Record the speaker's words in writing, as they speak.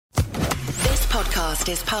podcast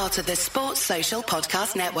is part of the Sports Social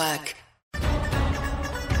Podcast Network.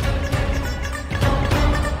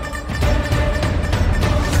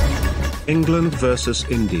 England versus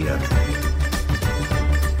India.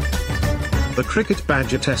 The Cricket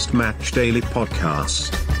Badger Test Match Daily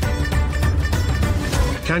Podcast.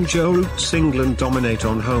 Can Joe Root's England dominate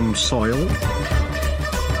on home soil?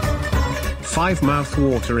 5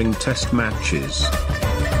 mouth-watering test matches.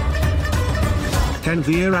 Can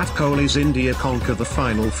Virat Kohli's India conquer the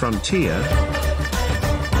final frontier?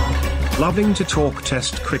 Loving to talk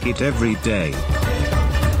test cricket every day.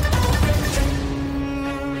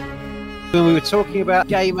 When we were talking about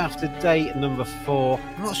game after day number 4,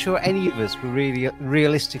 I'm not sure any of us were really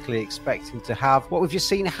realistically expecting to have what we've just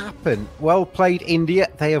seen happen. Well played, India.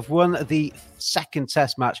 They have won the second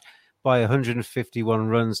test match by 151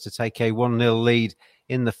 runs to take a 1-0 lead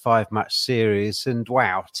in the 5-match series. And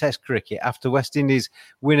wow, test cricket after West Indies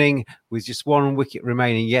winning with just 1 wicket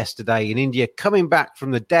remaining yesterday, and India coming back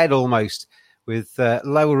from the dead almost with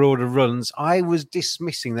lower order runs. I was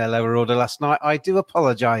dismissing their lower order last night. I do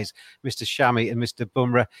apologise, Mr. Shami and Mr.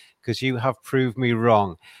 Bumrah, because you have proved me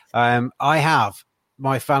wrong. I have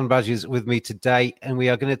my fan badges with me today, and we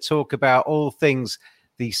are going to talk about all things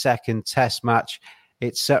the second test match.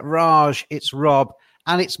 It's Raj, it's Rob,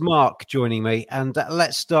 and it's Mark joining me. And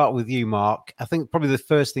let's start with you, Mark. I think probably the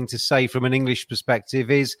first thing to say from an English perspective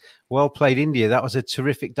is well played, India. That was a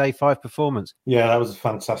terrific day 5 performance. Yeah, that was a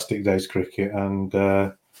fantastic day's cricket. And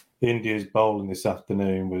India's bowling this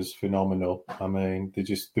afternoon was phenomenal. I mean,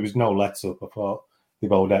 there was no let-up. I thought they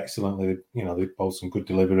bowled excellently. They bowled some good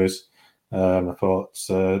deliveries. I thought,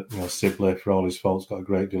 Sibley, for all his faults, got a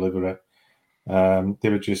great delivery.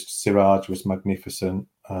 Siraj was magnificent.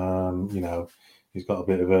 He's got a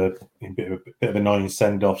bit of annoying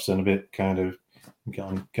send-offs and a bit kind of get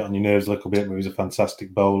on your nerves a little bit, but he was a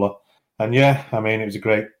fantastic bowler. And yeah, I mean, it was a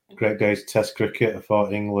great day's test cricket. I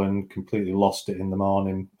thought England completely lost it in the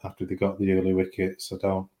morning after they got the early wickets. I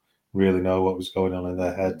don't really know what was going on in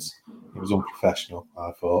their heads. It was unprofessional,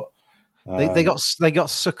 I thought. They got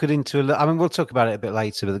suckered into I mean, we'll talk about it a bit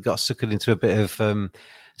later, but they got suckered into a bit of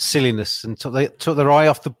silliness and took their eye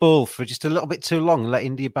off the ball for just a little bit too long and let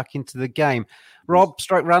India back into the game. Rob,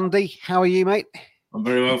 Randy, how are you, mate? I'm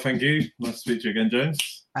very well, thank you. Nice to speak to you again,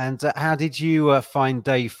 James. And how did you find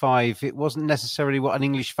day 5? It wasn't necessarily what an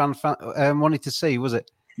English fan wanted to see, was it?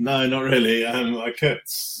 No, not really. I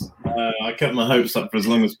kept my hopes up for as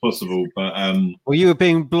long as possible, but well, you were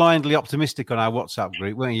being blindly optimistic on our WhatsApp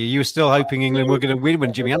group, weren't you? You were still hoping England were going to win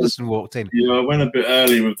when Jimmy Anderson walked in. Yeah, I went a bit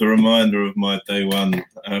early with the reminder of my day 1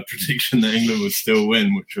 prediction that England would still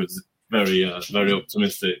win, which was very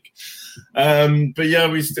optimistic. But yeah,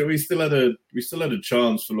 we still had a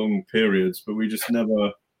chance for long periods, but we just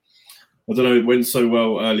never. I don't know. It went so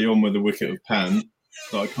well early on with the wicket of Pan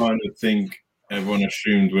that I kind of think everyone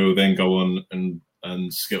assumed we'll then go on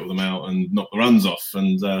and skittle them out and knock the runs off.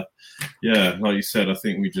 And yeah, like you said, I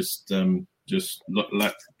think we just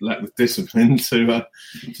lacked the discipline to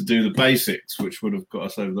do the basics, which would have got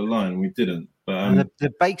us over the line. We didn't. But and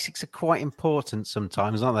the basics are quite important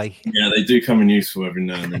sometimes, aren't they? Yeah, they do come in useful every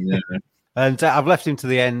now and then. Yeah. And I've left him to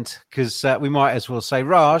the end because we might as well say,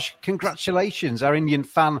 Raj, congratulations, our Indian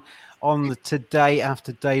fan on the today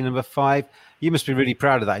after day number 5. You must be really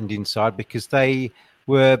proud of that Indian side because they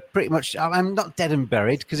were pretty much, I'm not dead and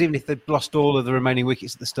buried, because even if they'd lost all of the remaining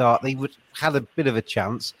wickets at the start, they would have a bit of a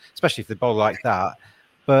chance, especially if they bowl like that.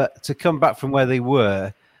 But to come back from where they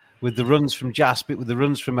were with the runs from Jasprit, with the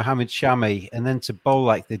runs from Mohammad Shami, and then to bowl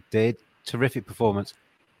like they did, terrific performance.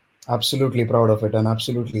 Absolutely proud of it and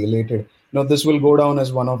absolutely elated. Now, this will go down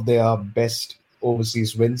as one of their best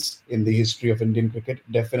overseas wins in the history of Indian cricket,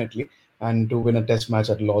 definitely. And to win a test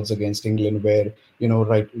match at Lord's against England, where,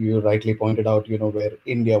 you rightly pointed out, where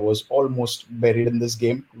India was almost buried in this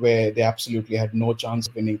game, where they absolutely had no chance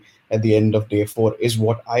of winning at the end of day 4, is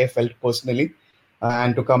what I felt personally.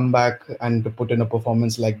 And to come back and to put in a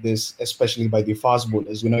performance like this, especially by the fast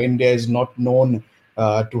bowlers, India is not known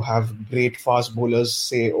to have great fast bowlers,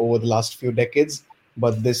 say, over the last few decades.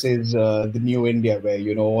 But this is the new India where,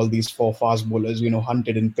 all these 4 fast bowlers,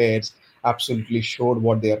 hunted in pairs, absolutely showed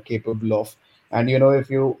what they are capable of. And, if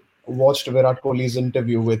you watched Virat Kohli's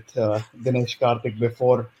interview with Dinesh Karthik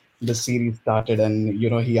before the series started, and,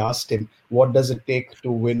 he asked him, what does it take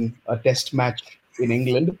to win a test match in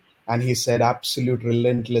England? And he said, absolute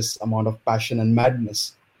relentless amount of passion and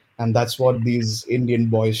madness. And that's what these Indian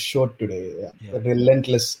boys showed today. A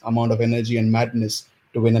relentless amount of energy and madness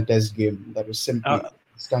to win a test game. That was simply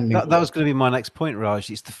standing. That was going to be my next point,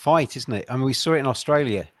 Raj. It's the fight, isn't it? I mean, we saw it in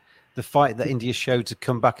Australia. the fight that India showed to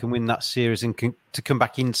come back and win that series and to come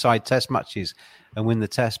back inside Test matches and win the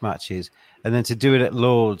Test matches, and then to do it at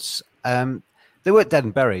Lord's. They weren't dead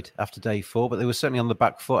and buried after day 4, but they were certainly on the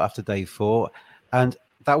back foot after day 4. And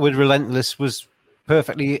that word relentless was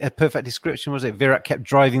a perfect description, was it? Virat kept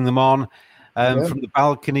driving them on. From the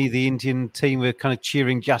balcony, the Indian team were kind of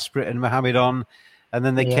cheering Jasprit and Mohammed on. And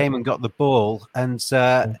then they came and got the ball. And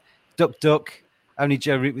duck. Only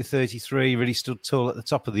Joe Root with 33 really stood tall at the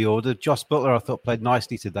top of the order. Josh Butler, I thought, played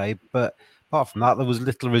nicely today. But apart from that, there was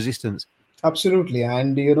little resistance. Absolutely.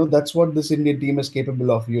 And, that's what this Indian team is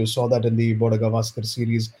capable of. You saw that in the Border Gavaskar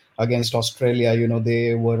series against Australia.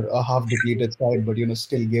 They were a half-depleted side, but,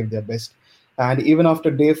 still gave their best. And even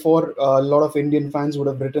after day 4, a lot of Indian fans would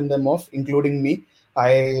have written them off, including me.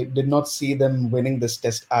 I did not see them winning this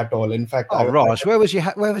test at all. In fact, Raj, where was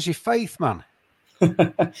your faith, man?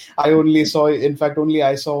 I saw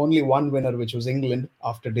only one winner, which was England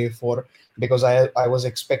after day 4, because I was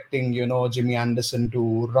expecting, Jimmy Anderson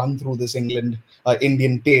to run through this Indian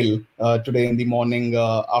tail today in the morning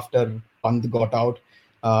after Pant got out.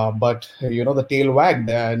 But, the tail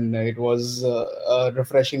wagged, and it was a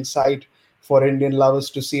refreshing sight for Indian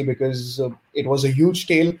lovers to see, because it was a huge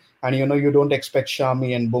tail. And, you don't expect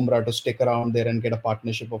Shami and Bumrah to stick around there and get a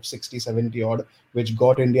partnership of 60, 70 odd, which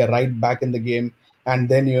got India right back in the game. And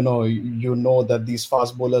then, that these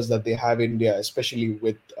fast bowlers that they have India, especially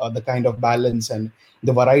with the kind of balance and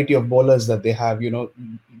the variety of bowlers that they have,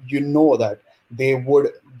 that they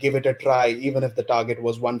would give it a try, even if the target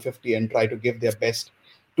was 150, and try to give their best.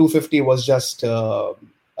 250 was just a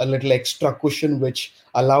little extra cushion, which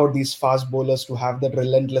allowed these fast bowlers to have that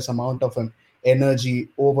relentless amount of energy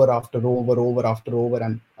over after over.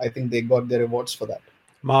 And I think they got their rewards for that.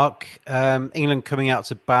 Mark, England coming out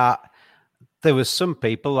to bat. There were some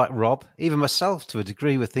people like Rob, even myself to a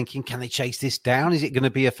degree, were thinking, can they chase this down? Is it going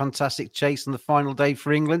to be a fantastic chase on the final day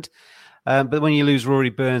for England? But when you lose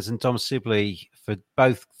Rory Burns and Dom Sibley for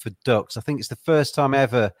Ducks, I think it's the first time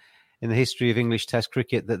ever in the history of English Test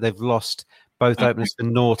cricket that they've lost both openers for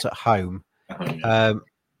naught at home.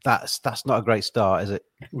 That's not a great start, is it?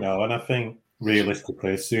 No, and I think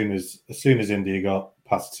realistically, as soon as India got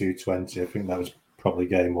past 220, I think that was probably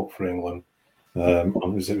game up for England. It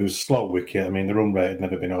was a slow wicket. I mean, the run rate had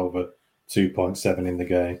never been over 2.7 in the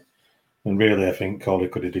game. And really, I think Kohli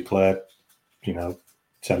could have declared,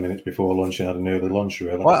 10 minutes before lunch and had an early lunch,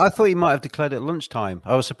 really. Well, I thought he might have declared at lunchtime.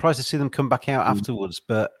 I was surprised to see them come back out afterwards.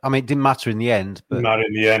 But, I mean, it didn't matter in the end. But... It didn't matter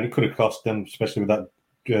in the end. It could have cost them, especially with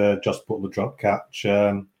that Josh Butler drop catch.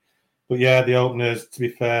 But, yeah, the openers, to be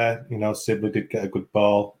fair, Sibley did get a good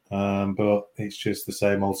ball. But it's just the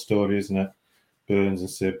same old story, isn't it? Burns and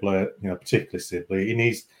Sibley, particularly Sibley. He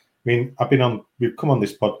needs. I mean, we've come on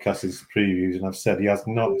this podcast as previews, and I've said he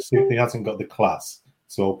hasn't got the class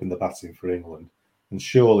to open the batting for England. And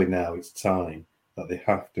surely now it's time that they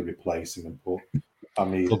have to replace him and put.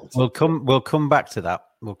 We'll come back to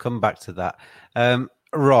that.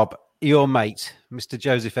 Rob, your mate, Mr.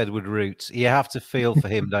 Joseph Edward Root, you have to feel for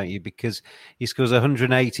him, don't you? Because he scores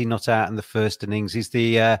 180 not out in the first innings. He's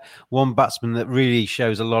the one batsman that really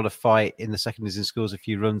shows a lot of fight in the second innings and scores a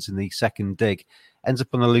few runs in the second dig. Ends up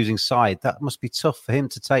on the losing side. That must be tough for him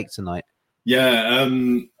to take tonight. Yeah,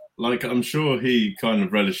 I'm sure he kind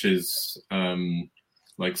of relishes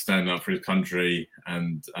standing up for his country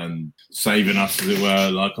and saving us, as it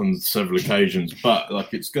were, like on several occasions. But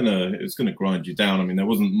it's gonna grind you down. I mean, there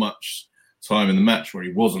wasn't much time in the match where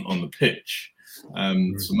he wasn't on the pitch.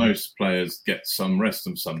 So most players get some rest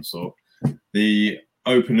of some sort. The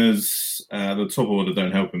openers, the top order,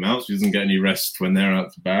 don't help him out, so he doesn't get any rest when they're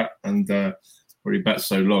out to bat. And where he bats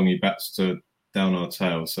so long, he bats to down our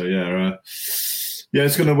tail. So yeah,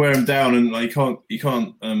 it's going to wear him down, and he can't.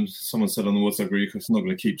 Someone said on the WhatsApp group, he's not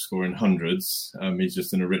going to keep scoring hundreds. He's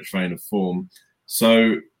just in a rich vein of form.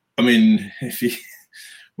 So, I mean,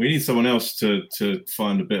 we need someone else to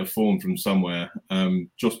find a bit of form from somewhere.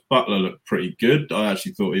 Josh Butler looked pretty good. I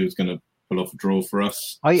actually thought he was going to pull off a draw for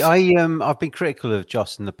us. I've been critical of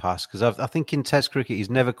Josh in the past because I think in Test cricket he's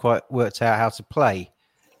never quite worked out how to play.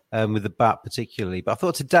 With the bat particularly. But I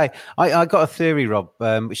thought today, I got a theory, Rob,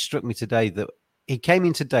 which struck me today, that he came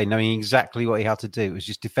in today knowing exactly what he had to do. It was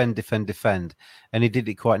just defend. And he did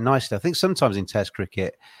it quite nicely. I think sometimes in Test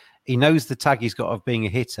cricket, he knows the tag he's got of being a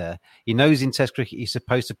hitter. He knows in Test cricket he's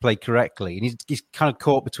supposed to play correctly. And he's kind of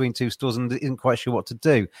caught between two stools and isn't quite sure what to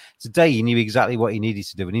do. Today, he knew exactly what he needed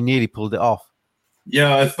to do, and he nearly pulled it off.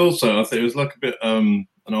 Yeah, I thought so. I think it was like a bit an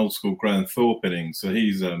old school Graham Thorpe inning. So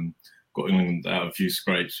he's got England out a few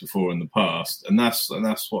scrapes before in the past, and that's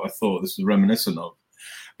what I thought this was reminiscent of.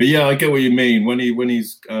 But yeah, I get what you mean. When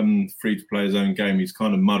he's free to play his own game, he's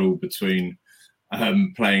kind of muddled between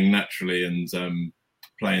playing naturally and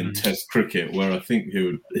playing Test cricket, where I think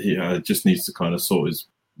he just needs to kind of sort his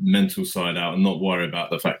mental side out and not worry about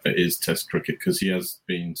the fact that it is Test cricket, because he has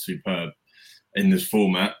been superb in this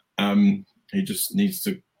format. He just needs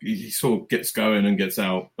to, he sort of gets going and gets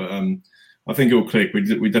out. But I think it'll click. We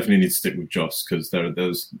definitely need to stick with Joss, because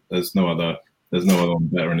there's no other one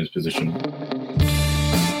better in his position.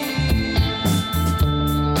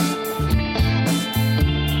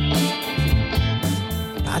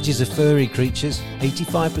 Badgers are furry creatures.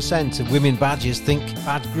 85% of women badgers think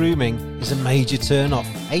bad grooming is a major turn-off.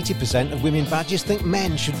 80% of women badgers think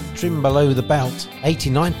men should trim below the belt.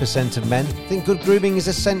 89% of men think good grooming is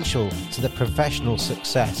essential to their professional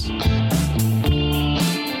success.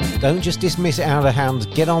 Don't just dismiss it out of hand.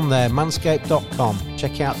 Get on there, manscaped.com.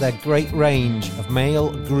 Check out their great range of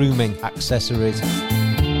male grooming accessories.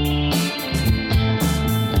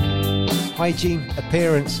 Hygiene,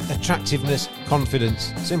 appearance, attractiveness,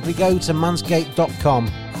 confidence. Simply go to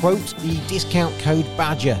manscaped.com, quote the discount code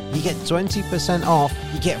BADGER. You get 20% off,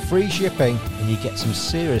 you get free shipping, and you get some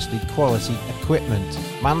seriously quality equipment.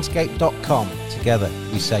 Manscaped.com. Together,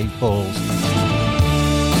 we save balls.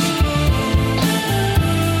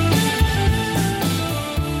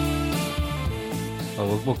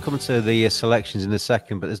 We'll come to the selections in a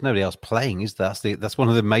second, but there's nobody else playing, is there? That's one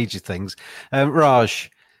of the major things.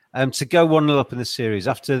 Raj, to go 1-0 up in the series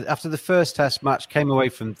after the first Test match, came away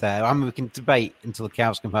from there. I mean, we can debate until the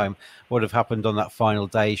cows come home what would have happened on that final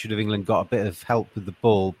day. Should have England got a bit of help with the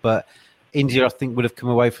ball? But India, I think, would have come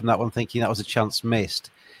away from that one thinking that was a chance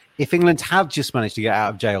missed. If England had just managed to get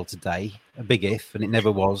out of jail today, a big if, and it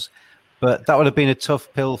never was, but that would have been a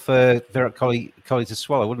tough pill for Virat Kohli to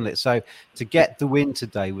swallow, wouldn't it? So to get the win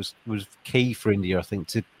today was key for India, I think,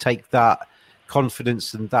 to take that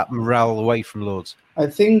confidence and that morale away from Lords. I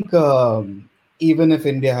think even if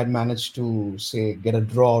India had managed to, say, get a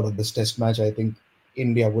draw out of this Test match, I think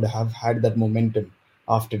India would have had that momentum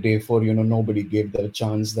after day 4. Nobody gave them a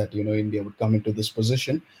chance that India would come into this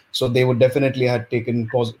position. So they would definitely have taken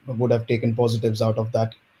positives out of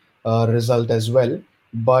that result as well.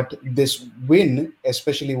 But this win,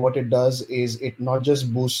 especially what it does is it not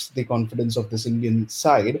just boosts the confidence of this Indian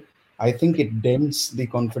side, I think it dents the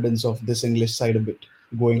confidence of this English side a bit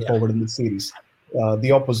going forward in the series.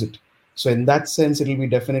 The opposite. So in that sense, it will be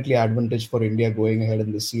definitely advantage for India going ahead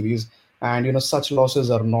in the series. And, such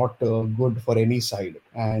losses are not good for any side.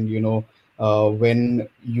 And, when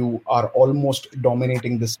you are almost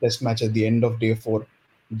dominating this Test match at the end of day 4,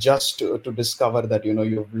 just to discover that,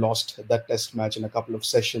 you've lost that Test match in a couple of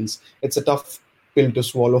sessions, it's a tough pill to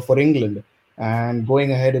swallow for England. And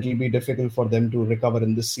going ahead, it will be difficult for them to recover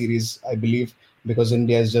in this series, I believe, because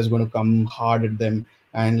India is just going to come hard at them.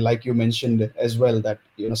 And like you mentioned as well, that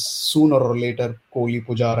sooner or later, Kohli,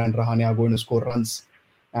 Pujara and Rahane are going to score runs.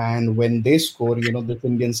 And when they score, the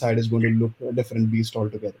Indian side is going to look a different beast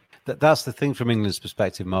altogether. That's the thing from England's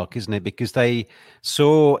perspective, Mark, isn't it? Because they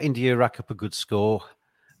saw India rack up a good score.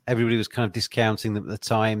 Everybody was kind of discounting them at the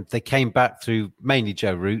time. They came back through mainly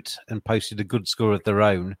Joe Root and posted a good score of their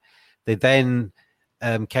own. They then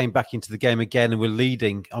came back into the game again and were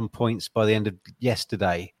leading on points by the end of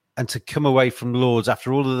yesterday. And to come away from Lords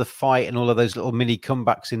after all of the fight and all of those little mini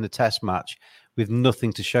comebacks in the Test match with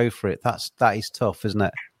nothing to show for it, that is tough, isn't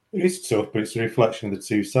it? It is tough, but it's a reflection of the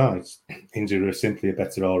two sides. India are simply a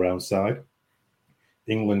better all-round side.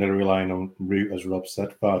 England are relying on Root, as Rob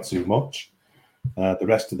said, far too much. The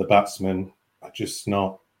rest of the batsmen are just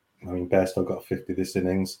not. I mean, Bairstow got 50 this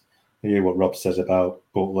innings. I hear what Rob says about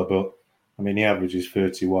Butler, but I mean, he averages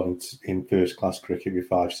 31 in first-class cricket with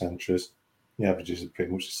 5 centuries. The averages are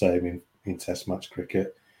pretty much the same in Test match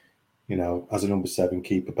cricket. As a number 7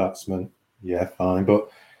 keeper batsman, yeah, fine. But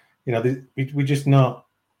we're just not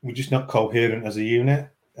coherent as a unit.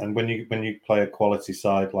 And when you play a quality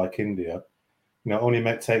side like India, only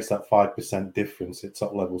takes that 5% difference at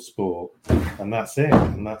top level sport, and that's it.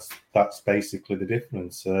 And that's basically the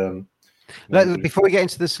difference. Before we get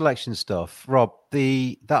into the selection stuff, Rob,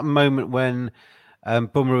 that moment when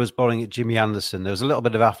Bumrah was bowling at Jimmy Anderson, there was a little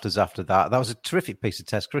bit of afters after that. That was a terrific piece of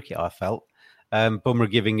Test cricket, I felt. Bumrah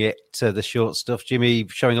giving it the short stuff, Jimmy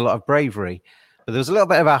showing a lot of bravery. But there was a little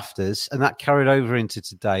bit of afters, and that carried over into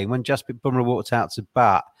today. And when Jasprit Bumrah walked out to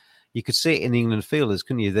bat, you could see it in the England fielders,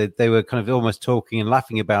 couldn't you? They were kind of almost talking and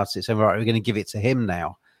laughing about it, saying, right, we're going to give it to him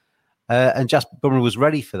now. And Jasprit Bumrah was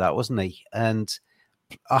ready for that, wasn't he? And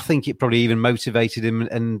I think it probably even motivated him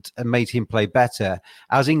and made him play better.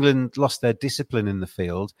 As England lost their discipline in the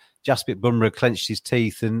field, Jasprit Bumrah clenched his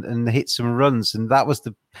teeth and hit some runs. And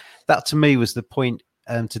that to me was the point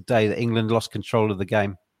today that England lost control of the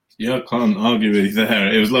game. Yeah, I can't argue with you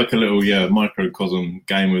there. It was like a little microcosm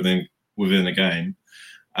game within a game.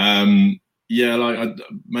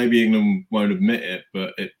 Maybe England won't admit it,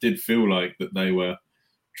 but it did feel like that they were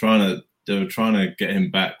trying to get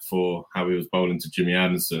him back for how he was bowling to Jimmy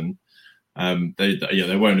Anderson.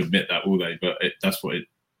 They won't admit that, will they? But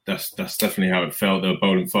that's definitely how it felt. They were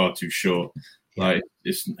bowling far too short. Yeah. Like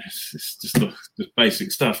it's just the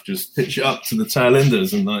basic stuff. Just pitch it up to the tail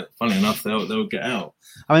enders, and funny enough, they'll get out.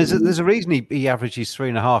 I mean, there's a reason he averages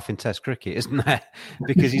 3.5 in Test cricket, isn't there?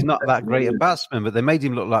 Because he's not that great a batsman, but they made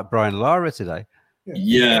him look like Brian Lara today.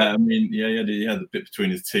 Yeah, I mean, he had the bit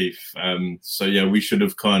between his teeth. We should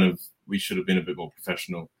have been a bit more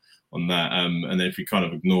professional on that. And then if he kind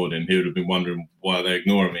of ignored him, he would have been wondering why they're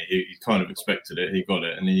ignoring me. He kind of expected it, he got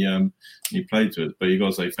it, and he played to it. But you got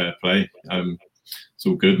to say fair play. It's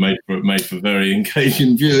all good, made for very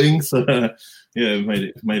engaging viewing. So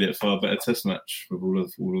made it a far better Test match with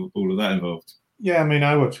all of that involved. Yeah, I mean,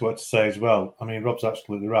 I would what to say as well. I mean, Rob's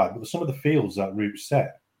absolutely right, but some of the fields that Root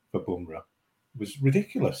set for Bumrah was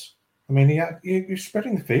ridiculous. I mean, he was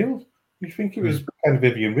spreading the field. You think it was kind of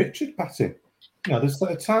Vivian Richard batting. There's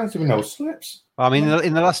times there were no slips. I mean,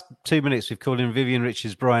 in the last 2 minutes, we've called him Vivian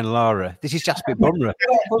Richards, Brian Lara. This is Jasprit Bumrah.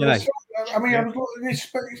 I mean,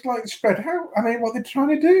 it's like spread out. I mean, what they're trying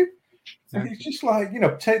to do. It's just like,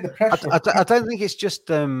 take the pressure. I don't think it's just.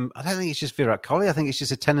 I don't think it's just Virat Kohli. I think it's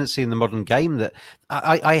just a tendency in the modern game that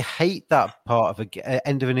I hate that part of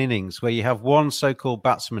end of an innings where you have one so-called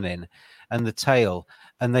batsman in and the tail,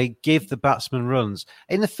 and they give the batsman runs.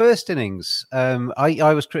 In the first innings,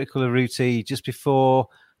 I was critical of Rooty just before,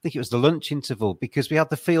 I think it was the lunch interval, because we had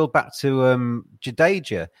the field back to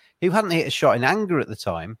Jadeja, who hadn't hit a shot in anger at the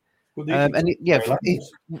time. With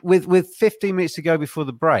 15 minutes to go before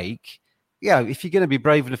the break, if you're going to be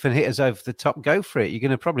brave enough and hit us over the top, go for it. You're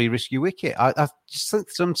going to probably risk your wicket. I just think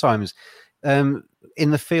sometimes in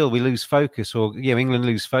the field we lose focus, or England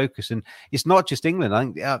lose focus, and it's not just England. I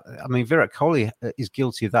mean, Virat Kohli is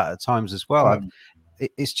guilty of that at times as well.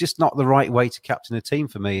 It's just not the right way to captain a team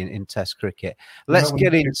for me in Test cricket. Let's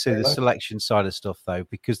get into the selection side of stuff, though,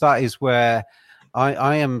 because that is where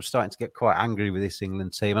I am starting to get quite angry with this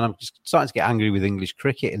England team, and I'm just starting to get angry with English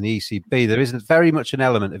cricket in the ECB. There isn't very much an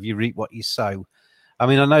element of you reap what you sow. I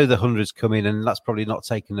mean, I know the 100's come in, and that's probably not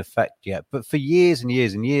taken effect yet. But for years and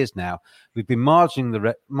years and years now, we've been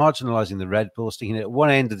marginalising the Red Bull, sticking it at one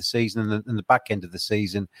end of the season and the back end of the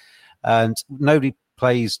season. And nobody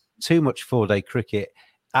plays too much 4-day cricket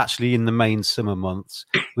actually in the main summer months.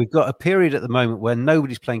 We've got a period at the moment where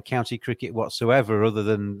nobody's playing county cricket whatsoever other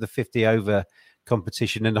than the 50-over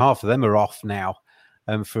competition, and half of them are off now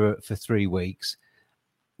for 3 weeks.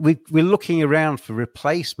 We're looking around for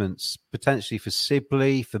replacements, potentially for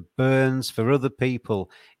Sibley, for Burns, for other people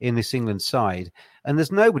in this England side. And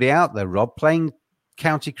there's nobody out there, Rob, playing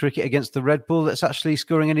county cricket against the Red Bull that's actually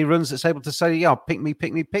scoring any runs, that's able to say, pick me,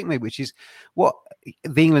 which is what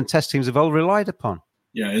the England Test teams have all relied upon.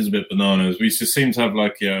 Yeah, it is a bit bananas. We just seem to have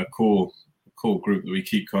like a core group that we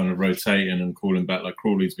keep kind of rotating and calling back. Like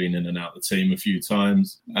Crawley's been in and out of the team a few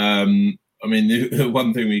times. I mean, the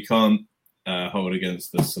one thing we can't hold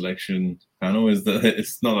against the selection panel is that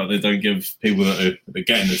it's not like they don't give people that are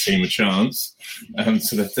getting the team a chance.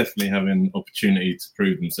 So they're definitely having opportunity to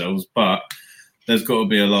prove themselves. But there's got to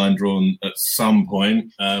be a line drawn at some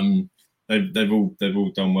point. They've all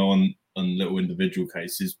done well on little individual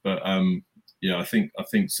cases, but I think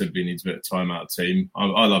Sibley needs a bit of time out of team.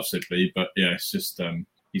 I love Sibley, but it's just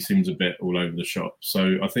he seems a bit all over the shop.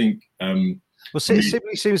 So I think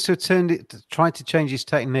Sibley seems to have tried to change his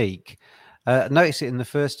technique. Noticed it in the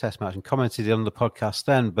first Test match and commented on the podcast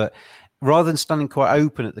then, but rather than standing quite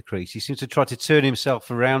open at the crease, he seems to try to turn himself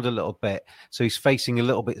around a little bit, so he's facing a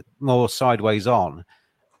little bit more sideways on,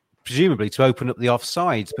 presumably to open up the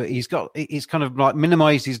offsides. But he's kind of like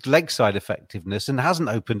minimised his leg side effectiveness and hasn't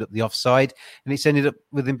opened up the offside, and it's ended up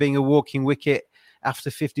with him being a walking wicket after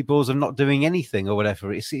 50 balls of not doing anything or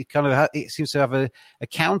whatever. It seems to have a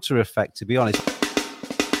counter effect, to be honest.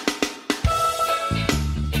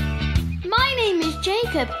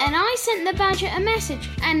 Jacob, and I sent the Badger a message,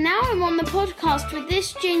 and now I'm on the podcast with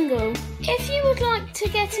this jingle. If you would like to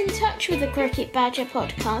get in touch with the Cricket Badger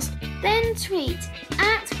podcast, then tweet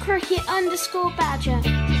 @cricket_badger.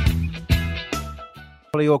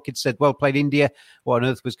 Polly Orchid said, well played, India. What on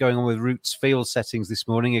earth was going on with Root's field settings this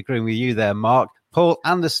morning? Agreeing with you there, Mark. Paul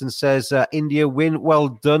Anderson says, India win, well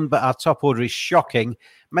done, but our top order is shocking.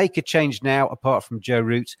 make a change now, apart from Joe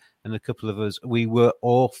Root and a couple of us, we were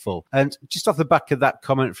awful. And just off the back of that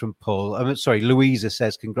comment from Paul, Louisa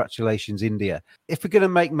says, congratulations, India. If we're going to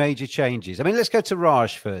make major changes, let's go to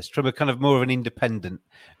Raj first, from a kind of more of an independent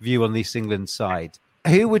view on this England side.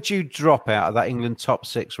 Who would you drop out of that England top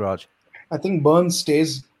 6, Raj? I think Burns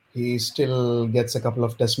stays. He still gets a couple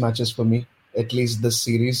of test matches for me, at least this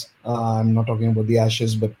series. I'm not talking about the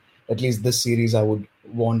Ashes, but at least this series I would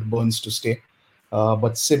want Burns to stay.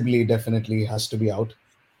 But Sibley definitely has to be out.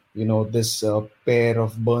 This pair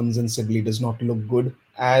of Burns and Sibley does not look good.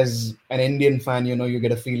 As an Indian fan, you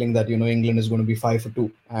get a feeling that, England is going to be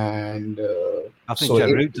 5-2. And I think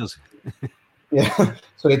Joe Root does. Yeah.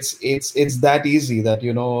 So it's that easy that,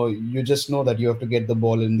 you just know that you have to get the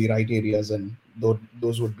ball in the right areas, and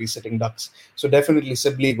those would be sitting ducks. So definitely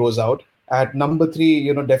Sibley goes out. At number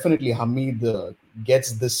 3, definitely Hamid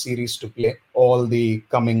gets this series to play all the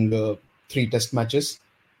coming 3 test matches.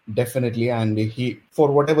 Definitely. And he, for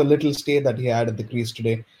whatever little stay that he had at the crease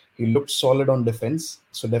today, he looked solid on defense.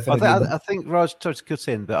 So definitely. I think Raj, to cut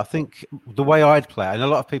in, but I think the way I'd play, and a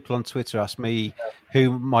lot of people on Twitter ask me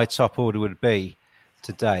who my top order would be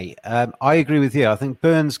today. I agree with you. I think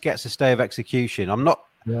Burns gets a stay of execution. I'm not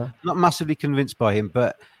massively convinced by him,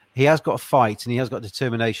 but he has got a fight and he has got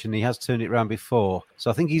determination. He has turned it around before,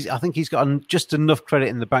 so I think he's got just enough credit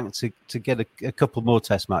in the bank to get a couple more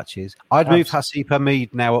test matches. I'd move Hasib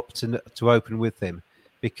Hamid now up to open with him,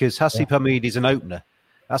 because Hasib Hamid is an opener.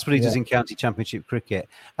 That's what he does in county championship cricket,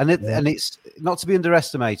 and it's not to be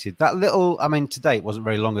underestimated. That little, today it wasn't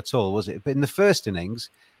very long at all, was it? But in the first innings,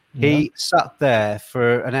 he sat there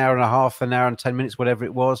for an hour and a half, an hour and 10 minutes, whatever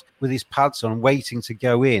it was, with his pads on, waiting to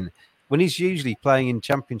go in. When he's usually playing in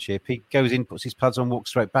championship, he goes in, puts his pads on, walks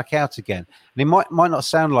straight back out again. And it might not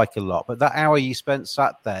sound like a lot, but that hour you spent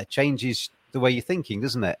sat there changes the way you're thinking,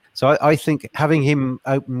 doesn't it? So I think having him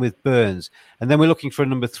open with Burns, and then we're looking for a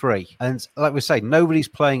number 3. And like we say, nobody's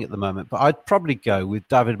playing at the moment, but I'd probably go with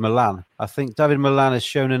David Malan. I think David Malan has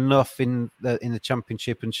shown enough in the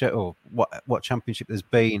championship and what championship there's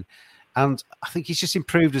been. And I think he's just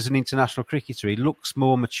improved as an international cricketer. He looks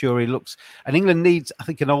more mature. And England needs, I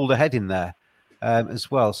think, an older head in there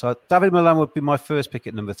as well. So David Malan would be my first pick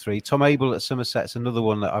at number 3. Tom Abel at Somerset's another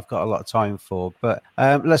one that I've got a lot of time for. But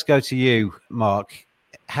let's go to you, Mark.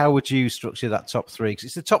 How would you structure that top 3? Because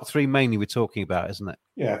it's the top 3 mainly we're talking about, isn't it?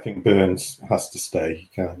 Yeah, I think Burns has to stay. He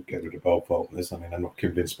can't get rid of both openers. I'm not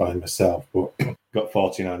convinced by him myself, but got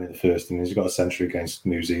 49 in the first innings. He's got a century against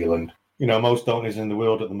New Zealand. Most openers in the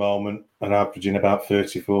world at the moment are averaging about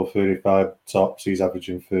 34, 35 tops. He's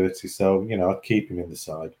averaging 30. So, I'd keep him in the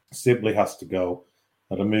side. Sibley has to go.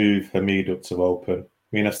 I'd move Hamid up to open.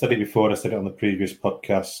 I've said it before. I said it on the previous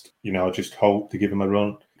podcast. I just hope to give him a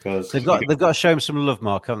run, because they've got to show him some love,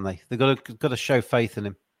 Mark, haven't they? They've got to show faith in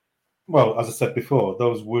him. Well, as I said before,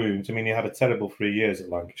 those wounds. He had a terrible 3 years at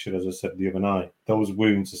Lancashire, as I said the other night. Those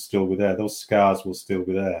wounds are still be there. Those scars will still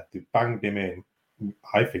be there. They banged him in,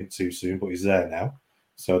 I think, too soon, but he's there now.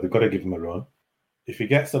 So they've got to give him a run. If he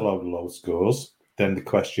gets a load of low scores, then the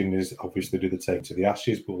question is, obviously, do they take to the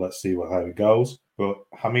Ashes? But let's see how it goes. But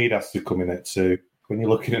Hamid has to come in at 2. When you're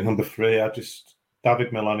looking at number 3,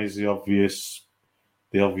 David Malan is the obvious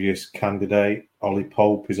candidate. Ollie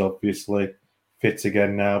Pope is obviously fit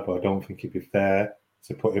again now, but I don't think it'd be fair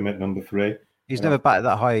to put him at number 3. He's never batted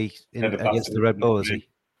that high against the Red Bull, has he?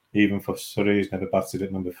 Even for Surrey, he's never batted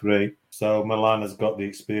at number 3. So Malan has got the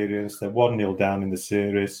experience. They're 1-0 down in the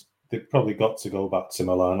series. They've probably got to go back to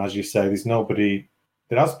Malan. As you say, there's nobody...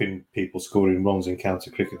 There has been people scoring runs in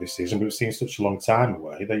county cricket this season, but it seems such a long time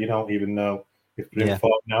away that you don't even know if they're in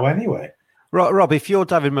form now anyway. Rob, if you're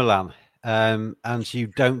David Malan and you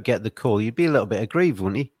don't get the call, you'd be a little bit aggrieved,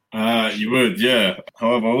 wouldn't you? You would, yeah.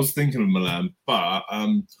 However, I was thinking of Malan, but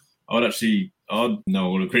I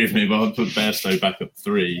will agree with me, but I'd put Bairstow back at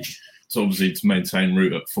 3. So obviously to maintain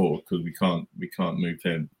Root at 4, because we can't move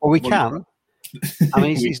him. Well, we can.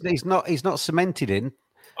 He's not cemented in.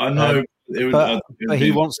 I know, but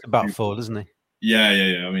he wants to bat 4, doesn't he?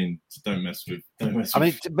 Yeah. Don't mess with.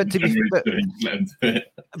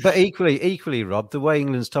 But equally, Rob, the way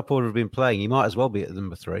England's top order have been playing, he might as well be at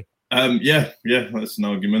number 3. Yeah, that's an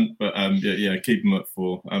argument. But keep him at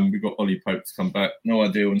 4. We've got Ollie Pope to come back. No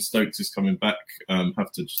idea when Stokes is coming back.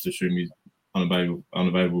 Have to just assume he's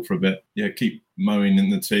unavailable for a bit. Yeah, keep Moeen in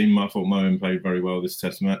the team. I thought Moeen played very well this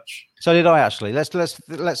Test match. So did I, actually. Let's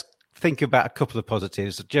think about a couple of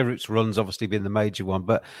positives. Joe Root's runs obviously been the major one,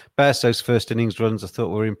 but Bairstow's first innings runs I thought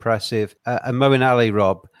were impressive. And Moeen Ali,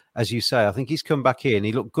 Rob, as you say, I think he's come back in.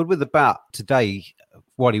 He looked good with the bat today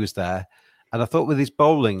while he was there. And I thought with his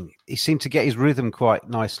bowling, he seemed to get his rhythm quite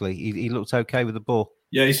nicely. He looked okay with the ball.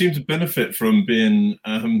 Yeah, he seemed to benefit from being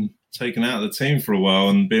taken out of the team for a while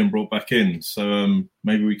and being brought back in. So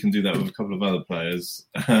maybe we can do that with a couple of other players.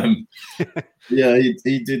 Yeah,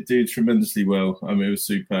 he did do tremendously well. I mean, it was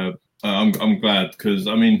superb. I'm glad because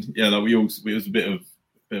it was a bit of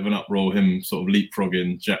an uproar, him sort of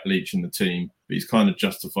leapfrogging Jack Leach in the team, but he's kind of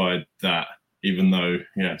justified that. Even though,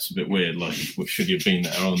 yeah, it's a bit weird. Like, should he have been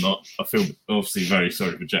there or not? I feel obviously very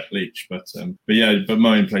sorry for Jack Leach, but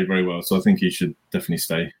Moeen played very well, so I think he should definitely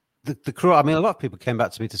stay. I mean, a lot of people came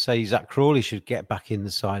back to me to say Zach Crawley should get back in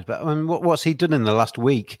the side, but I mean, what's he done in the last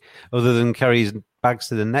week other than carry his bags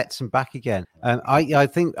to the nets and back again? I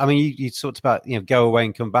think, I mean, you talked about go away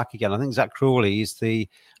and come back again. I think Zach Crawley is the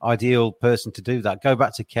ideal person to do that. Go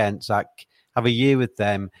back to Kent, Zach, have a year with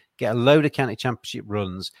them. Get a load of county championship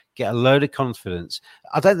runs, get a load of confidence.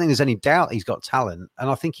 I don't think there's any doubt he's got talent, and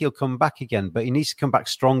I think he'll come back again, but he needs to come back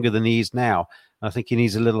stronger than he is now. I think he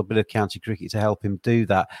needs a little bit of county cricket to help him do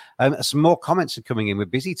that. Some more comments are coming in. We're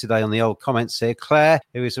busy today on the old comments here. Claire,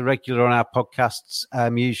 who is a regular on our podcasts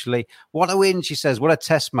usually. What a win, she says. What a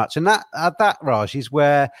test match. And that, Raj, is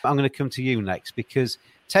where I'm going to come to you next, because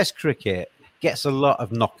test cricket gets a lot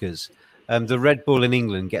of knockers. The Red Bull in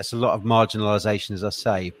England gets a lot of marginalisation, as I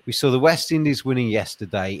say. We saw the West Indies winning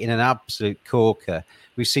yesterday in an absolute corker.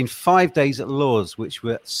 We've seen 5 days at Lord's, which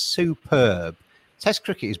were superb. Test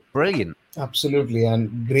cricket is brilliant. Absolutely,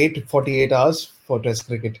 and great 48 hours for Test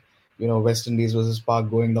cricket. West Indies versus Park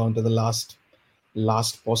going down to the last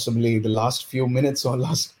possibly the last few minutes or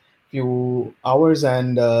last few hours,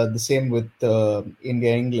 and the same with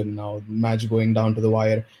India-England now, match going down to the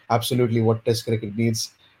wire. Absolutely what Test cricket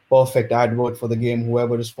needs. Perfect advert for the game.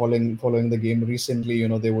 Whoever is following the game recently,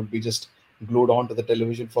 they would be just glued onto the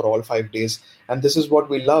television for all 5 days. And this is what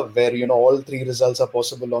we love, where, all 3 results are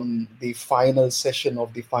possible on the final session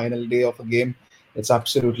of the final day of a game. It's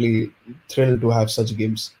absolutely thrilled to have such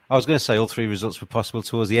games. I was going to say all 3 results were possible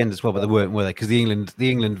towards the end as well, but they weren't, were they? Because the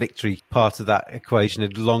England victory part of that equation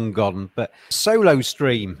had long gone. But Solo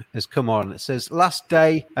Stream has come on. It says, last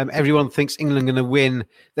day, everyone thinks England going to win.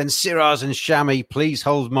 Then Siraj and Shami, please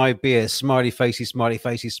hold my beer. Smiley faces, smiley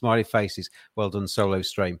faces, smiley faces. Well done, Solo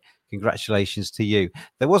Stream. Congratulations to you.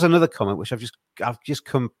 There was another comment which I've just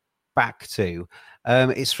come back to.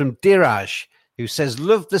 It's from Diraj, who says,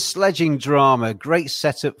 love the sledging drama. Great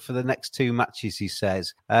setup for the next 2 matches, he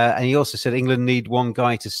says. And he also said England need one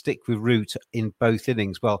guy to stick with Root in both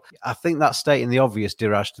innings. Well, I think that's stating the obvious,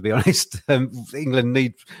 Diraj, to be honest. England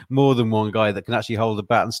need more than one guy that can actually hold the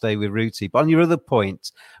bat and stay with Rooty. But on your other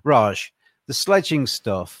point, Raj, the sledging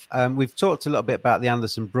stuff, we've talked a little bit about the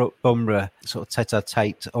Anderson Bumrah sort of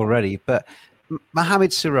tete-a-tete already, but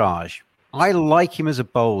Mohammad Siraj, I like him as a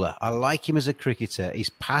bowler. I like him as a cricketer. He's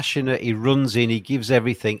passionate, he runs in, he gives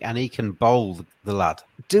everything, and he can bowl, the lad.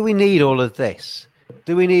 Do we need all of this?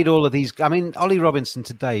 Do we need all of these? I mean, Ollie Robinson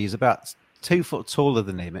today is about 2 foot taller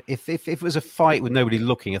than him. If it was a fight with nobody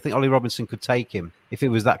looking, I think Ollie Robinson could take him if it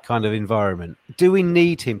was that kind of environment. Do we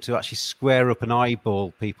need him to actually square up and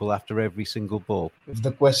eyeball people after every single ball? If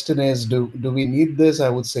the question is, do we need this? I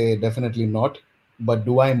would say definitely not. But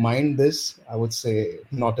do I mind this? I would say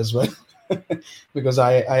not as well. Because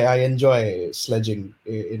I enjoy sledging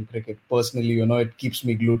in cricket. Personally, it keeps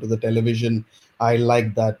me glued to the television. I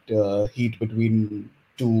like that heat between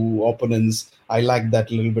 2 opponents. I like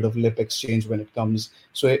that little bit of lip exchange when it comes.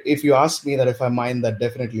 So if you ask me that if I mind that,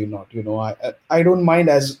 definitely not. I don't mind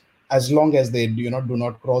as long as they do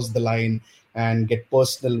not cross the line and get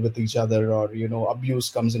personal with each other, or abuse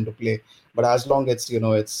comes into play. But as long as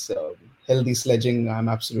it's healthy sledging, I'm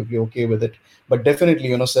absolutely okay with it. But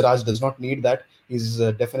definitely, Siraj does not need that. He's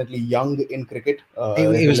definitely young in cricket.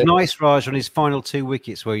 It was nice, Raj, on his final 2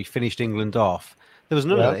 wickets where he finished England off. There was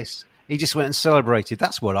none of this. He just went and celebrated.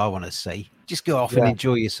 That's what I want to see. Just go off and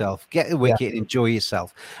enjoy yourself. Get a wicket and enjoy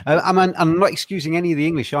yourself. I'm not excusing any of the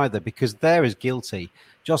English either, because they're as guilty.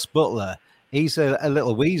 Jos Buttler, he's a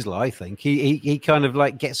little weasel, I think. He kind of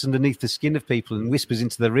like gets underneath the skin of people and whispers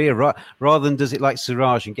into their ear, rather than does it like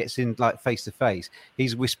Siraj and gets in like face to face.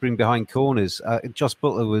 He's whispering behind corners. Jos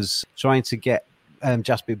Buttler was trying to get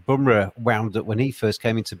Jasprit Bumrah wound up when he first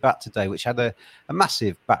came into bat today, which had a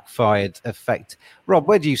massive backfired effect. Rob,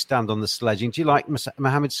 where do you stand on the sledging? Do you like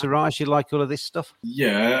Mohammad Siraj? Do you like all of this stuff?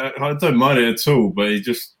 Yeah, I don't mind it at all, but he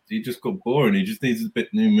just got boring. He just needs a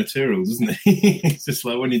bit new material, doesn't he? It's just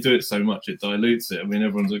like when you do it so much, it dilutes it. I mean,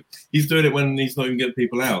 everyone's like, he's doing it when he's not even getting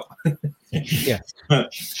people out. Yeah. I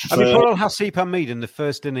mean, poor old Hasib Hamid in the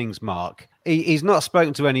first innings, Mark, he's not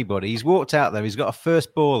spoken to anybody. He's walked out there. He's got a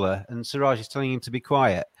first baller, and Siraj is telling him to be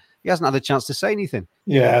quiet. he hasn't had a chance to say anything.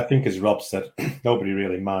 Yeah, I think as Rob said, nobody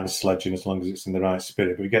really minds sledging as long as it's in the right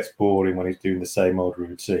spirit, but it gets boring when he's doing the same old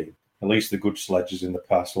routine. At least the good sledgers in the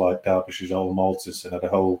past, like Derbyshire's old Malterson, had a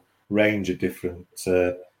whole range of different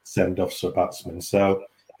send-offs for batsmen. So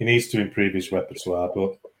he needs to improve his repertoire.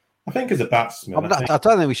 But I think as a batsman... I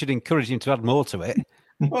don't think we should encourage him to add more to it.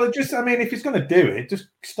 Well, if he's going to do it, just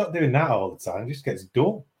stop doing that all the time. It just gets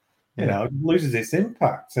dull. You know, it loses its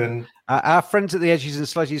impact. And our friends at the Edges and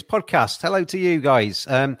Sledges podcast, hello to you guys.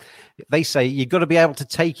 They say you've got to be able to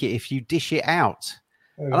take it if you dish it out.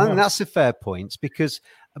 And I think that's a fair point, because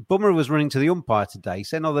Bumrah was running to the umpire today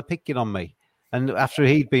saying, they're picking on me. And after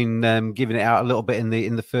he'd been giving it out a little bit in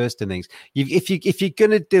the first innings, if you're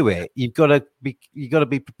going to do it, you've got to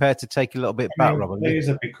be prepared to take a little bit back, Robert. Players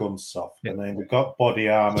have become soft, and then we've got body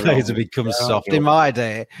armour. Players have become soft. In my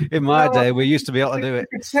day, we used to be able to do it.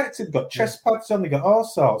 Protected, got chest pads on, they got all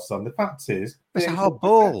sorts on. The fact is, it's a hard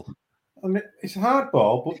ball. I mean, it's a hard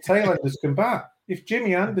ball, but tailenders come back. If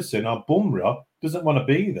Jimmy Anderson or Bumrah doesn't want to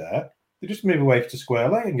be there, they just move away to square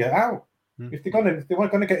leg and get out. If they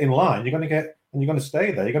weren't going to get in line, you're going to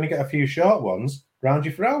stay there. You're going to get a few short ones round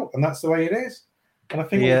your throat, and that's the way it is. And I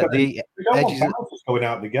think we don't want bouncers going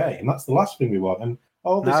out of the game. That's the last thing we want. And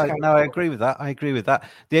I agree with that.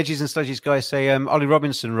 The Edges and Sledges guys say Ollie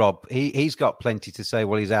Robinson, Rob, he's got plenty to say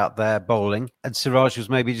while he's out there bowling. And Siraj was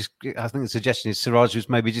maybe I think the suggestion is Siraj was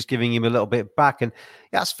maybe just giving him a little bit back. And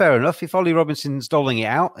that's fair enough. If Ollie Robinson's doling it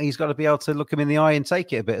out, he's got to be able to look him in the eye and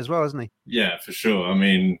take it a bit as well, hasn't he? Yeah, for sure. I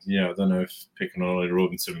mean, I don't know if picking on Ollie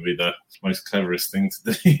Robinson would be the most cleverest thing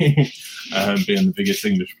to do, being the biggest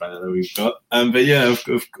English player that we've got. But yeah,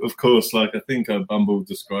 of course, like I think Bumble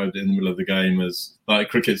described it in the middle of the game as like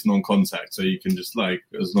cricket's non-contact, so you can just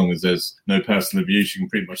as long as there's no personal abuse, you can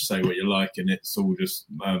pretty much say what you like, and it's all just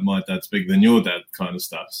my dad's bigger than your dad kind of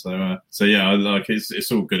stuff. So yeah,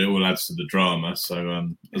 it's all good. It all adds to the drama. So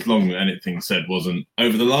as long as anything said wasn't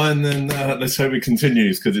over the line, then let's hope it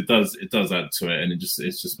continues, because it does add to it, and it's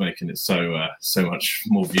just making it so much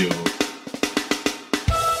more viewable.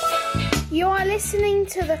 You are listening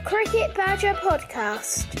to the Cricket Badger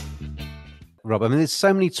podcast. Rob, I mean, there's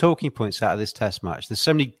so many talking points out of this test match. There's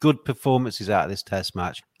so many good performances out of this test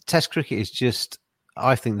match. Test cricket is just,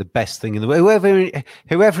 I think, the best thing in the world.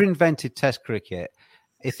 Whoever invented test cricket,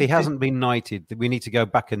 if he hasn't been knighted, we need to go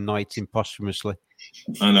back and knight him posthumously.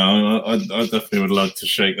 I know. I definitely would love to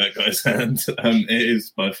shake that guy's hand. It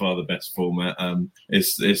is by far the best format.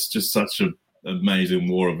 It's just such an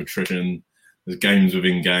amazing war of attrition. There's games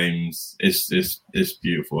within games. It's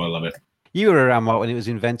beautiful. I love it. You were around when it was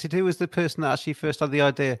invented. Who was the person that actually first had the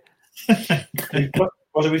idea?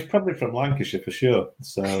 Well, it was probably from Lancashire for sure.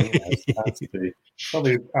 So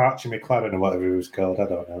probably Archie McLaren or whatever he was called. I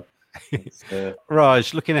don't know.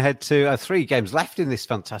 Raj, looking ahead to 3 games left in this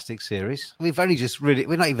fantastic series. We've only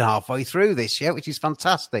we're not even halfway through this yet, which is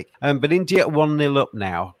fantastic. But India 1-0 up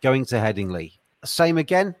now, going to Headingley. Same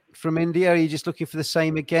again from India? Are you just looking for the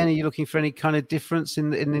same again? Are you looking for any kind of difference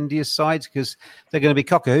in India's sides? Because they're going to be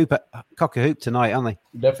cock a hoop tonight, aren't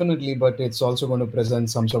they? Definitely, but it's also going to present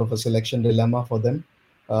some sort of a selection dilemma for them.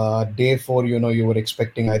 Day 4, you were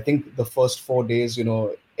expecting, I think the first 4 days,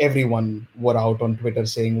 everyone were out on Twitter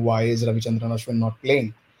saying, why is Ravichandran Ashwin not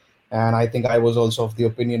playing? And I think I was also of the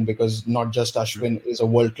opinion, because not just Ashwin is a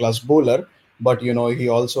world-class bowler, but, he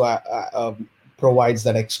also provides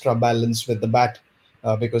that extra balance with the bat,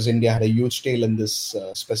 because India had a huge tail in this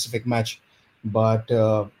specific match. But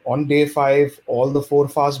on day 5, all the 4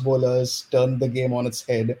 fast bowlers turned the game on its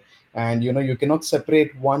head. And, you cannot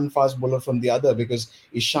separate one fast bowler from the other, because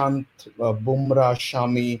Ishant, Bumrah,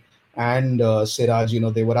 Shami, and Siraj,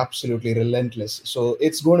 they were absolutely relentless. So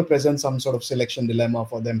it's going to present some sort of selection dilemma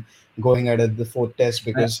for them going ahead at the 4th test,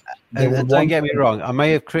 because don't get me wrong, I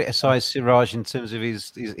may have criticised Siraj in terms of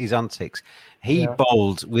his antics. He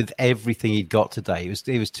bowled with everything he'd got today.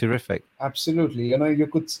 He was terrific. Absolutely. You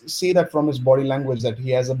could see that from his body language, that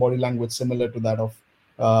he has a body language similar to that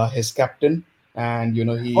of his captain. And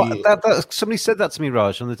somebody said that to me,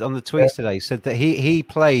 Raj, on the tweets today. Said that he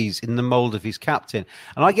plays in the mould of his captain,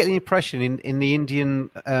 and I get the impression in the Indian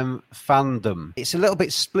fandom, it's a little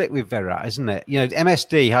bit split with Virat, isn't it?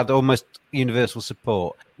 MSD had almost universal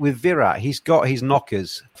support. With Virat, he's got his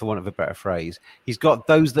knockers, for want of a better phrase. He's got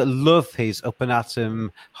those that love his up and at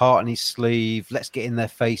 'em, heart on his sleeve, let's get in their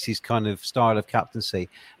faces kind of style of captaincy.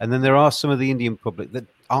 And then there are some of the Indian public that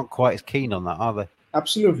aren't quite as keen on that, are they?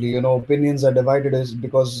 Absolutely. Opinions are divided is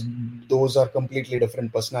because those are completely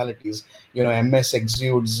different personalities. MS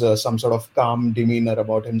exudes some sort of calm demeanor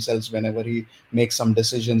about himself whenever he makes some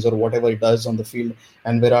decisions or whatever he does on the field.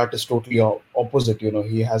 And Virat is totally opposite.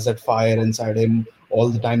 He has that fire inside him all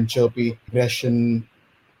the time chirpy, aggression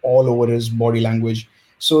all over his body language.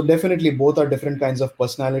 So definitely both are different kinds of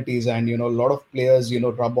personalities, and a lot of players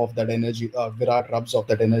rub off that energy. Virat rubs off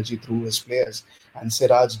that energy through his players, and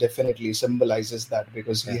Siraj definitely symbolizes that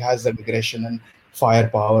because he has that aggression and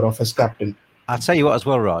firepower of his captain. I'll tell you what as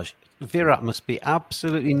well, Raj. Virat must be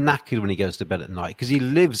absolutely knackered when he goes to bed at night because he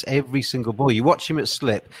lives every single ball. You watch him at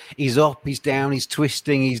slip, he's up, he's down, he's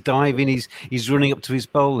twisting, he's diving, he's running up to his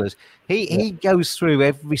bowlers. He goes through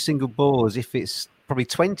every single ball as if it's probably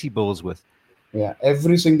 20 balls worth. Yeah,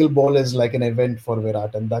 every single ball is like an event for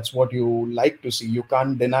Virat, and that's what you like to see. You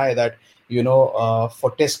can't deny that,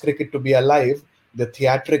 for Test cricket to be alive, the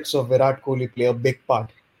theatrics of Virat Kohli play a big part.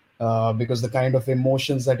 Because the kind of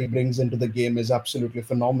emotions that he brings into the game is absolutely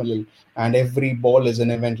phenomenal, and every ball is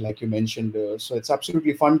an event, like you mentioned. So it's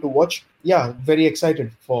absolutely fun to watch. Yeah, very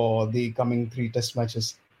excited for the coming 3 Test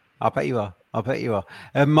matches. I bet you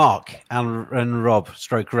are. Mark and Rob,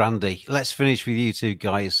 stroke Randy. Let's finish with you two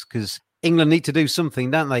guys because England need to do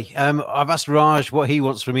something, don't they? I've asked Raj what he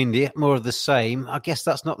wants from India, more of the same. I guess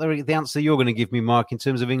that's not the answer you're going to give me, Mark, in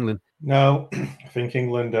terms of England. No, I think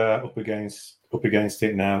England are up against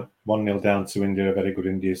it now. 1-0 down to India, a very good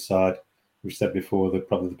India side. We've said before, they're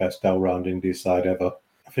probably the best all-round India side ever.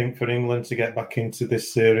 I think for England to get back into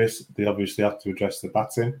this series, they obviously have to address the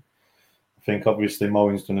batting. I think obviously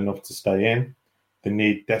Moeen's done enough to stay in. They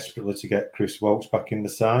need desperately to get Chris Woakes back in the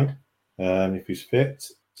side if he's fit.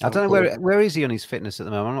 I don't know where is he on his fitness at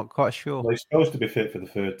the moment. I'm not quite sure. Well, he's supposed to be fit for the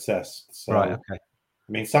 3rd Test. So, right, okay.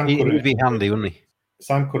 I mean, Sam Curran would be handy, wouldn't he?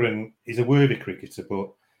 Sam Curran, he's a worthy cricketer, but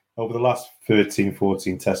over the last 13,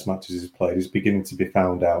 14 Test matches he's played, he's beginning to be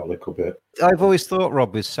found out a little bit. I've always thought,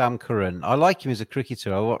 Rob, with Sam Curran, I like him as a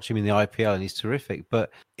cricketer. I watch him in the IPL and he's terrific. But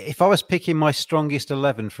if I was picking my strongest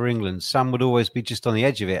 11 for England, Sam would always be just on the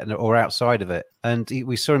edge of it or outside of it. And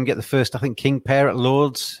we saw him get the first, I think, king pair at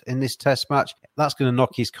Lords in this Test match. That's going to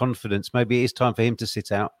knock his confidence. Maybe it is time for him to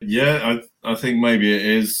sit out. Yeah, I think maybe it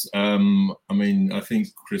is. I think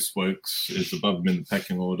Chris Woakes is above him in the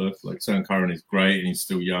pecking order. Like, Sam Curran is great and he's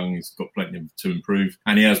still young. He's got plenty to improve.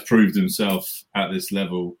 And he has proved himself at this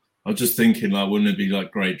level. I was just thinking, wouldn't it be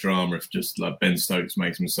great drama if just Ben Stokes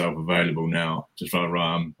makes himself available now? Just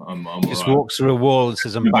right, I'm just right. Walks through a wall and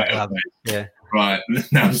says, "I'm back." Yeah, right.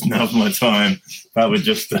 Now's my time. That would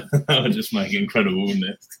just make it incredible, wouldn't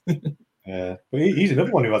it? Yeah, but he's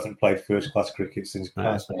another one who hasn't played first-class cricket since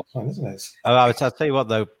class 1, isn't it? I'll tell you what,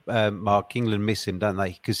 though, Mark, England miss him, don't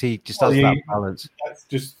they? Because he just has that balance. That's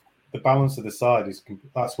just the balance of the side.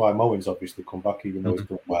 That's why Moeen's obviously come back, even though he's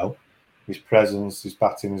done well. His presence, his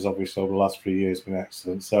batting has obviously over the last 3 years been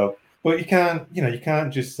excellent. So, but you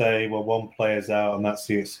can't just say, well, one player's out and that's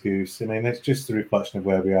the excuse. I mean, it's just a reflection of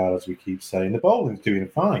where we are, as we keep saying. The bowling's doing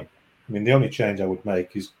fine. I mean, the only change I would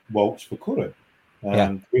make is Woakes for Curran.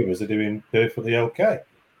 The others are doing perfectly okay.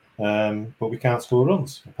 But we can't score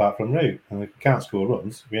runs, apart from Root. And if we can't score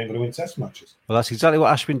runs, we ain't going to win Test matches. Well, that's exactly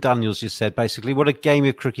what Ashwin Daniels just said, basically. What a game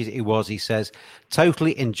of cricket it was, he says.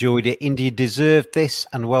 Totally enjoyed it. India deserved this,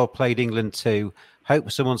 and well played England too.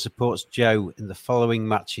 Hope someone supports Joe in the following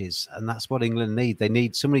matches. And that's what England need. They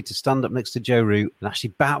need somebody to stand up next to Joe Root and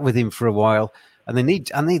actually bat with him for a while. And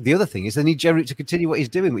the other thing is they need Joe Root to continue what he's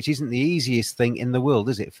doing, which isn't the easiest thing in the world,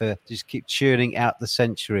 is it, for just keep churning out the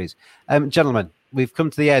centuries. Gentlemen, we've come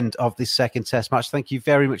to the end of this 2nd Test match. Thank you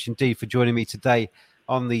very much indeed for joining me today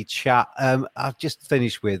on the chat. I've just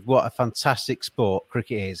finished with what a fantastic sport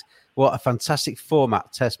cricket is, what a fantastic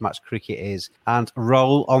format Test match cricket is, and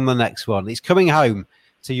roll on the next one. It's coming home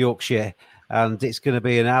to Yorkshire, and it's going to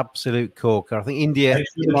be an absolute corker. I think India... Make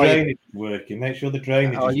sure the drainage is working. Make sure the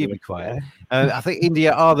drainage is working. You be quiet. I think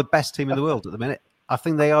India are the best team in the world at the minute. I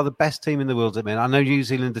think they are the best team in the world at the minute. I know New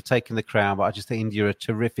Zealand are taking the crown, but I just think India are a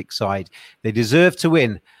terrific side. They deserve to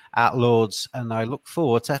win at Lords, and I look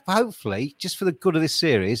forward to, hopefully, just for the good of this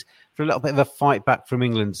series, for a little bit of a fight back from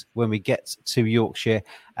England when we get to Yorkshire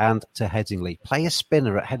and to Headingley. Play a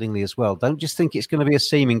spinner at Headingley as well. Don't just think it's going to be a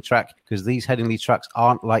seaming track, because these Headingley tracks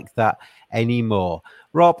aren't like that anymore.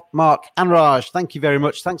 Rob, Mark and Raj, thank you very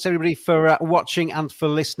much. Thanks everybody for watching and for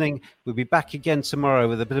listening. We'll be back again tomorrow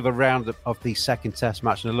with a bit of a roundup of the 2nd Test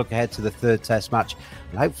match and a look ahead to the 3rd Test match.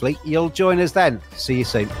 And hopefully you'll join us then. See you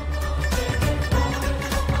soon.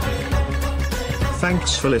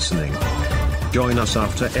 Thanks for listening. Join us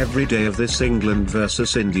after every day of this England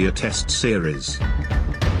versus India Test series.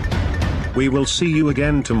 We will see you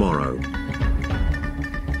again tomorrow.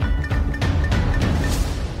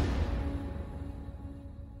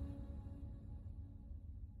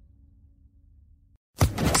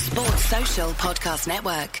 Sports Social Podcast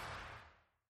Network.